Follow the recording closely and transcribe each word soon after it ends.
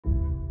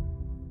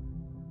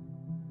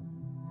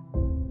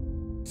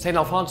St.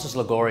 Alphonsus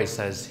Liguori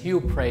says, "He who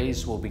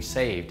prays will be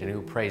saved, and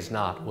who prays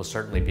not will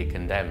certainly be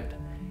condemned.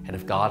 And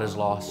if God is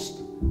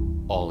lost,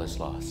 all is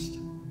lost."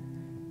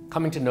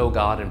 Coming to know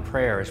God in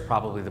prayer is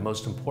probably the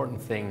most important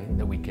thing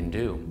that we can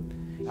do.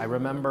 I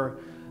remember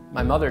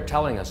my mother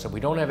telling us that we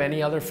don't have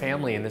any other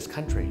family in this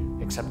country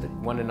except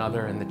one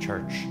another in the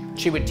church.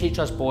 She would teach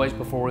us boys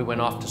before we went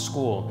off to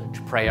school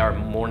to pray our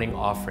morning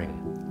offering.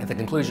 At the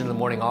conclusion of the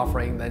morning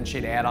offering, then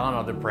she'd add on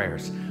other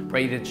prayers.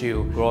 Pray that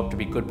you grow up to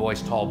be good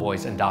boys, tall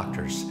boys, and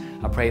doctors.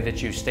 I pray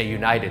that you stay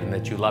united and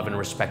that you love and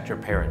respect your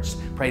parents.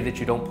 Pray that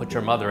you don't put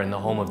your mother in the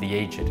home of the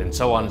aged, and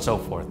so on and so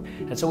forth.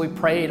 And so we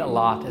prayed a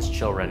lot as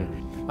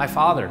children. My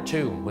father,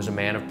 too, was a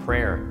man of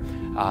prayer.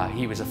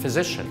 He was a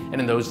physician,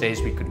 and in those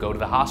days we could go to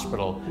the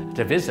hospital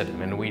to visit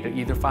him, and we'd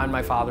either find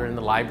my father in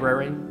the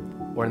library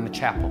or in the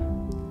chapel,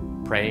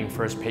 praying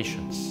for his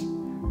patients.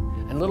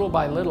 And little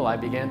by little, I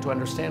began to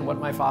understand what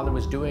my father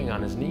was doing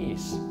on his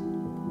knees.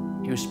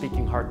 He was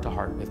speaking heart to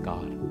heart with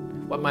God.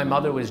 What my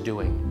mother was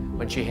doing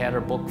when she had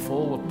her book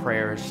full of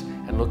prayers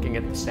and looking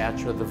at the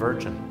statue of the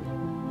Virgin.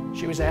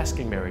 She was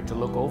asking Mary to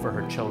look over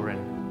her children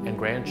and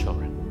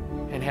grandchildren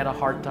and had a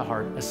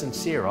heart-to-heart, a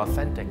sincere,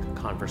 authentic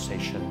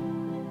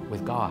conversation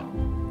with God.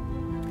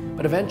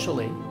 But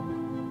eventually,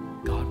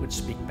 God would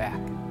speak back.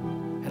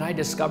 And I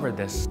discovered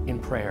this in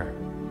prayer,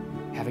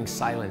 having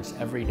silence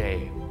every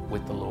day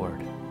with the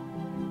Lord,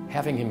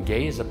 having Him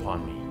gaze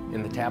upon me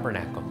in the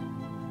tabernacle.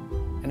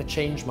 And it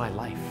changed my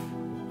life.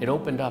 It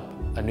opened up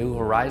a new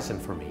horizon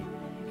for me.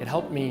 It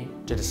helped me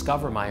to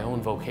discover my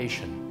own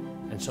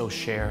vocation and so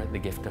share the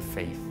gift of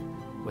faith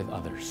with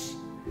others.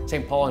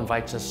 St. Paul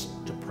invites us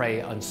to pray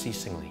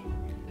unceasingly,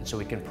 and so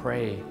we can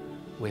pray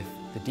with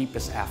the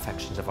deepest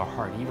affections of our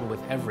heart, even with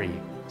every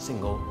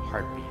single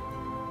heartbeat.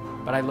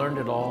 But I learned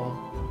it all,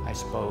 I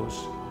suppose,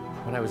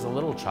 when I was a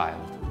little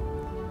child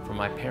from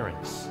my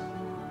parents,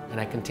 and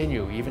I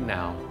continue even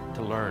now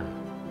to learn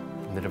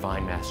from the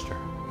Divine Master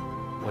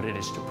what it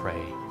is to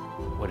pray,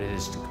 what it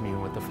is to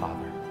commune with the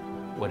Father,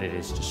 what it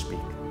is to speak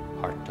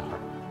heart to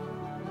heart.